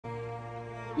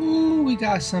Ooh, we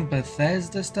got some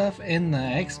Bethesda stuff in the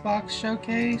Xbox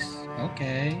showcase.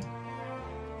 Okay.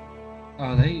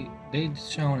 Oh, they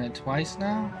shown it twice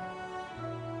now.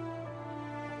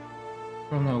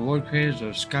 From the award creators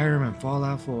of Skyrim and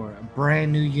Fallout 4, a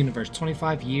brand new universe,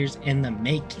 25 years in the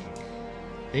making.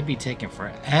 They'd be taking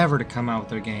forever to come out with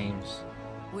their games.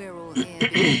 We're all here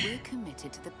because we're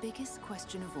committed to the biggest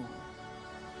question of all.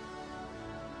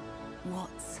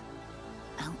 What's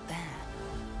out there?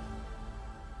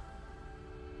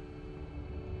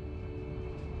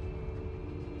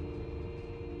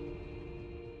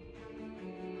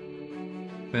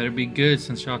 Better be good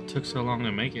since y'all took so long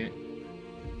to make it.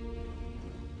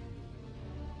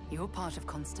 You're part of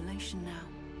Constellation now.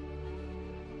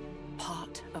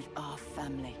 Part of our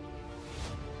family.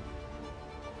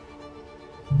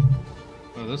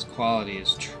 Oh, this quality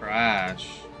is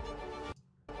trash.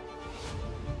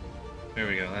 There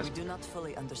we go. We do not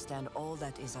fully understand all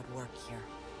that is at work here.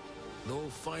 No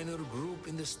finer group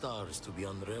in the stars to be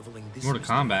unraveling this. More to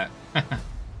combat.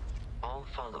 I'll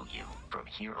follow you from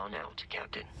here on out,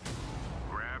 Captain.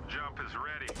 Grab jump is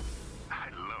ready. I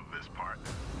love this part.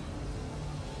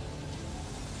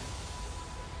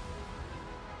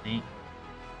 Neat.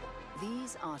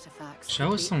 These artifacts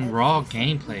Show us some raw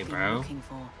gameplay, bro. Looking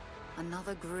for.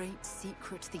 Another great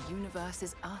secret the universe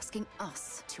is asking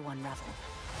us to unravel.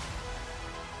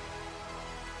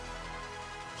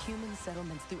 Human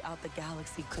settlements throughout the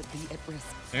galaxy could be at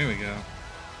risk. There we go.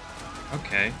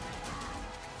 Okay.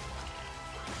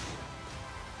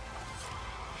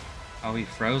 Are we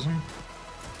frozen?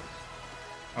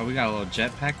 Oh, we got a little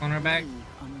jetpack on our back.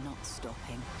 We are not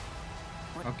stopping.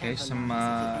 Okay, Whatever some lies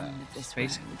at the end of this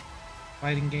space road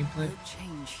fighting gameplay. will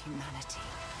change humanity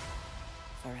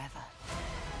forever.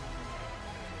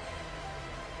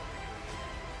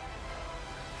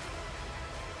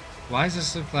 Why does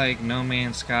this look like No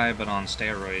Man's Sky but on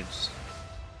steroids?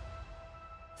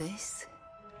 This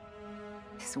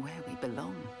is where we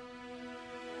belong.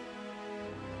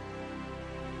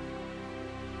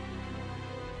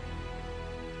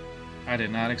 I did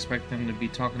not expect them to be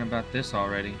talking about this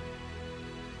already.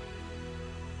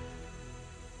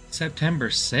 September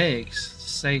 6th?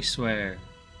 Say swear.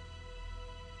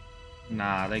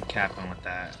 Nah, they capping with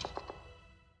that.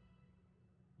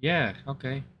 Yeah,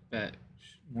 okay. Bet.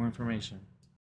 More information.